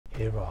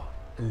Here are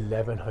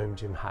 11 home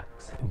gym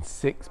hacks in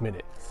 6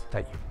 minutes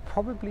that you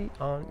probably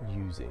aren't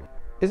using.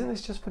 Isn't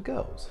this just for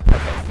girls?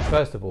 Okay,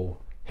 first of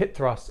all, hip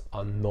thrusts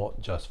are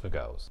not just for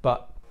girls.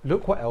 But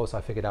look what else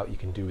I figured out you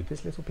can do with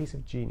this little piece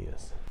of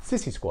genius.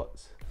 Sissy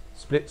squats,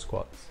 split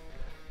squats,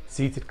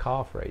 seated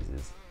calf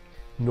raises,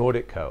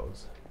 Nordic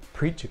curls,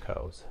 preacher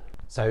curls.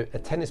 So a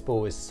tennis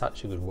ball is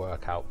such a good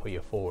workout for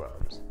your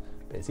forearms,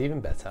 but it's even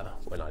better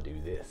when I do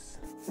this.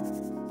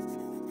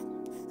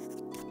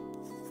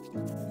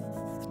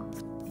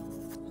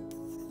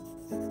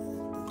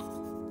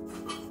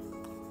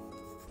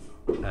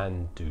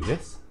 And do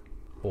this,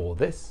 or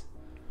this,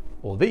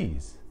 or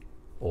these,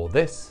 or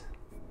this,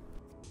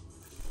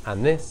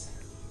 and this,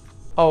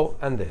 oh,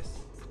 and this.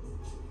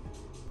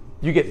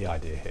 You get the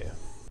idea here.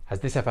 Has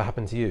this ever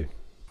happened to you?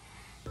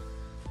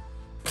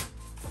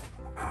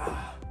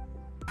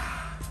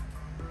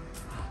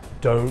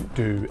 Don't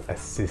do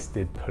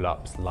assisted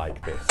pull-ups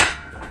like this.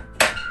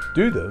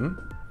 Do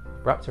them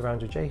wrapped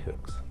around your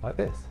J-hooks, like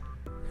this.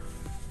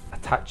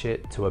 Attach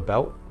it to a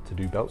belt to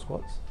do belt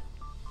squats.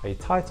 Are you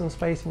tight on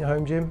space in your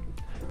home gym?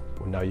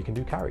 Well, now you can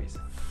do carries.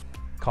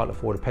 Can't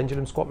afford a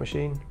pendulum squat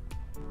machine?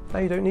 No,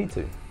 you don't need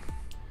to.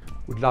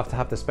 Would love to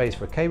have the space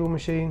for a cable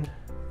machine?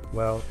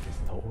 Well, it's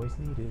not always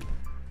needed.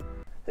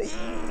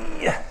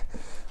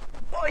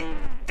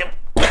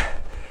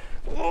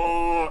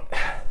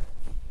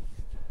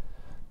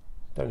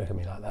 Don't look at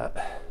me like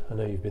that. I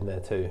know you've been there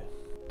too.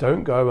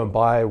 Don't go and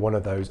buy one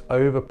of those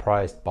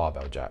overpriced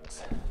barbell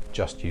jacks.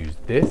 Just use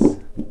this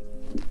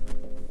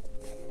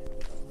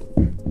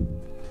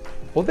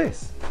or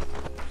this.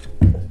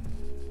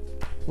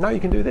 Now you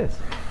can do this.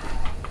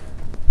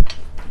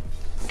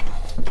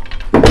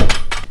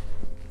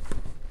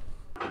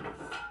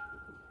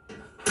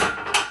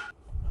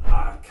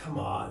 Come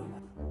on.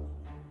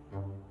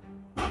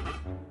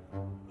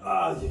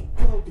 You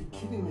can't be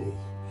kidding me.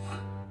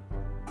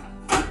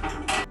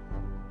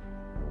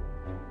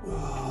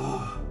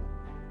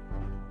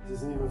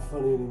 This isn't even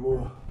funny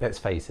anymore. Let's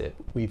face it,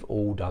 we've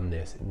all done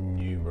this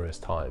numerous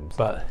times,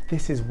 but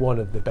this is one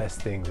of the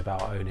best things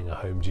about owning a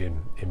home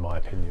gym, in my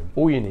opinion.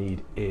 All you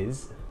need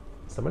is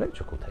some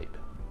electrical tape.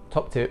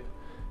 Top tip,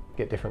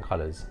 get different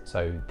colors,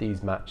 so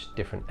these match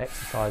different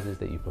exercises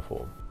that you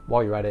perform.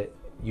 While you're at it,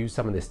 use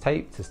some of this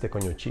tape to stick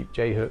on your cheap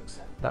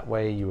J-hooks. That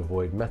way you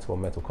avoid metal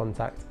on metal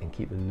contact and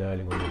keep the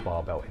knurling on your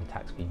barbell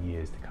intact for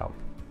years to come.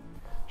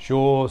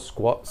 Sure,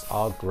 squats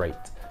are great,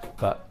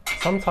 but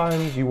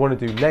sometimes you want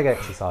to do leg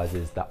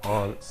exercises that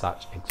aren't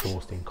such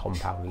exhausting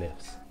compound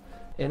lifts.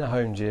 In a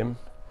home gym,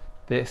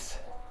 this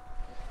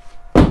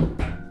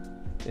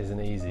isn't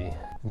easy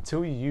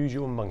until you use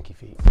your monkey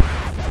feet.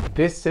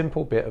 This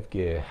simple bit of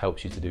gear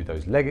helps you to do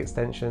those leg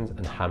extensions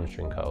and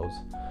hamstring curls.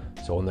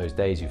 So on those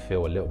days you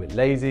feel a little bit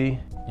lazy,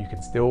 you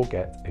can still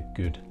get a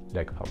good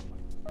leg pump.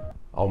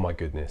 Oh my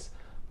goodness,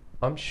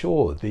 I'm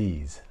sure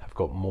these have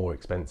got more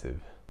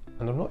expensive,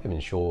 and I'm not even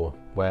sure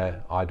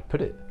where I'd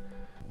put it.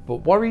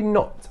 But worry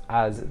not,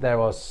 as there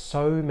are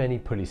so many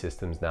pulley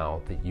systems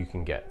now that you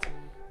can get.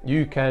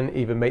 You can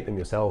even make them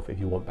yourself if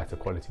you want better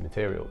quality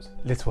materials.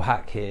 Little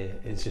hack here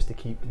is just to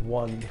keep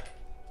one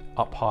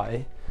up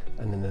high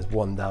and then there's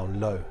one down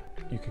low.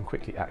 You can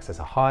quickly access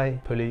a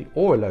high pulley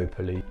or a low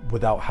pulley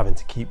without having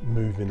to keep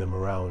moving them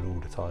around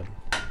all the time.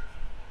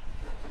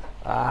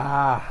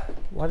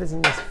 Why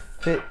doesn't this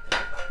fit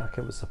like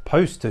it was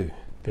supposed to?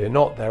 Fear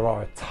not, there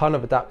are a ton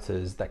of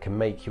adapters that can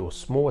make your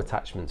small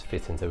attachments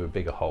fit into a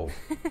bigger hole.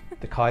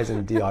 The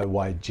Kaizen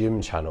DIY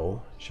Gym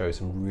channel shows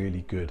some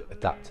really good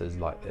adapters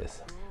like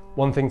this.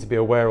 One thing to be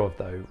aware of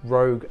though,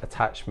 rogue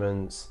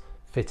attachments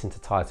fit into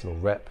Titan or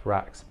rep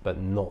racks, but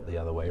not the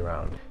other way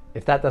around.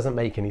 If that doesn't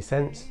make any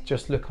sense,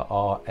 just look at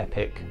our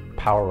epic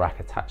power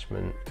rack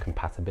attachment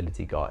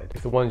compatibility guide.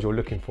 If the ones you're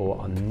looking for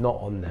are not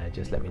on there,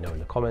 just let me know in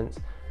the comments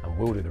and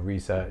we'll do the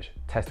research,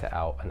 test it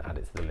out and add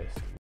it to the list.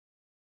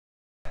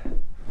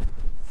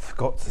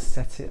 Forgot to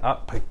set it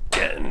up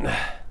again.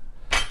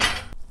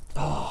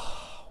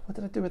 Oh, what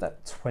did I do with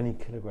that 20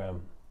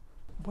 kilogram?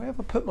 Where have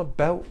I put my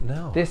belt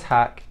now? This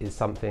hack is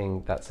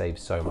something that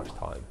saves so much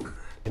time.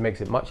 It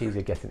makes it much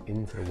easier getting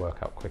into the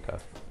workout quicker,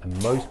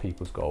 and most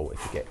people's goal is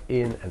to get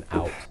in and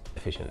out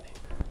efficiently.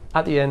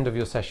 At the end of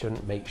your session,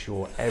 make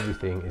sure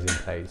everything is in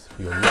place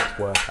for your next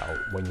workout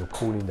when you're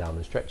cooling down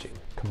and stretching.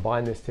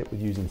 Combine this tip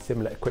with using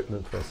similar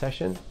equipment for a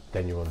session,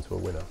 then you're on to a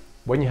winner.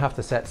 When you have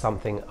to set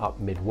something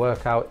up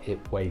mid-workout, it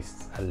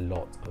wastes a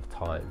lot of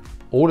time.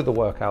 All of the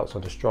workouts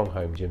on the Strong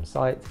Home Gym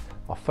site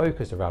are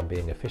focused around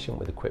being efficient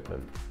with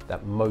equipment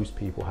that most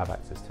people have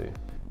access to.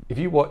 If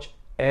you watch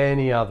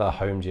any other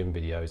home gym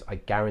videos, I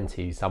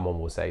guarantee someone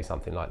will say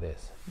something like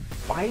this: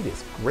 buy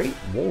this great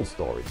wall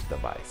storage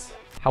device.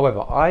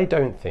 However, I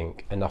don't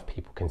think enough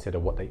people consider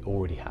what they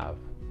already have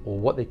or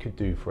what they could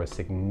do for a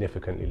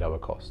significantly lower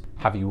cost.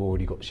 Have you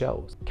already got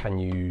shelves? Can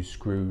you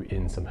screw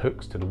in some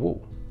hooks to the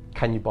wall?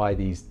 Can you buy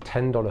these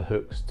 $10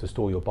 hooks to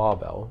store your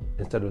barbell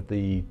instead of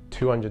the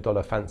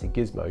 $200 fancy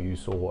gizmo you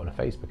saw on a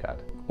Facebook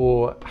ad?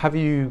 Or have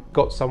you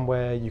got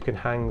somewhere you can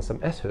hang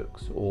some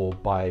S-hooks or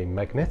buy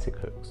magnetic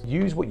hooks?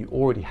 Use what you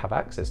already have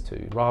access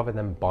to rather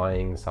than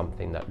buying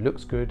something that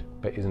looks good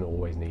but isn't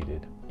always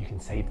needed. You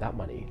can save that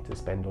money to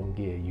spend on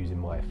gear using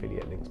my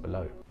affiliate links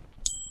below.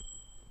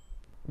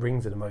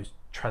 Rings are the most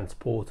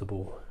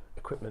transportable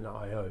equipment that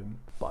I own,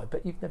 but I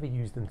bet you've never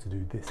used them to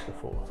do this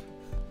before.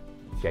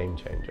 Game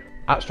changer.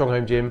 At Strong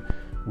Home Gym,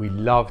 we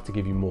love to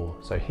give you more.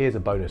 So here's a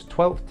bonus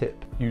 12th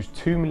tip. Use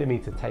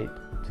 2mm tape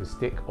to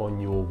stick on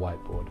your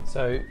whiteboard.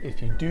 So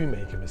if you do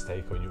make a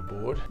mistake on your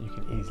board, you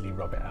can easily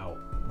rub it out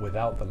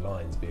without the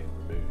lines being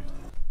removed.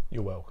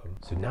 You're welcome.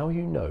 So now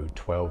you know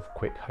 12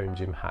 quick home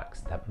gym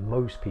hacks that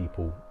most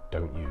people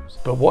don't use.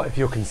 But what if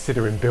you're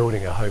considering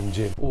building a home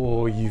gym,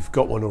 or you've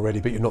got one already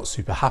but you're not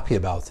super happy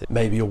about it?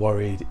 Maybe you're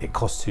worried it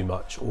costs too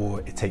much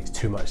or it takes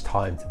too much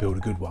time to build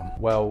a good one.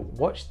 Well,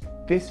 watch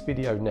this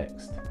video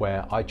next,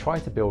 where I try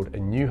to build a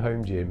new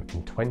home gym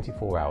in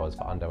 24 hours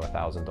for under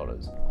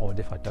 $1,000. Oh, and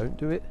if I don't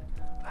do it,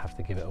 I have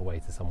to give it away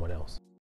to someone else.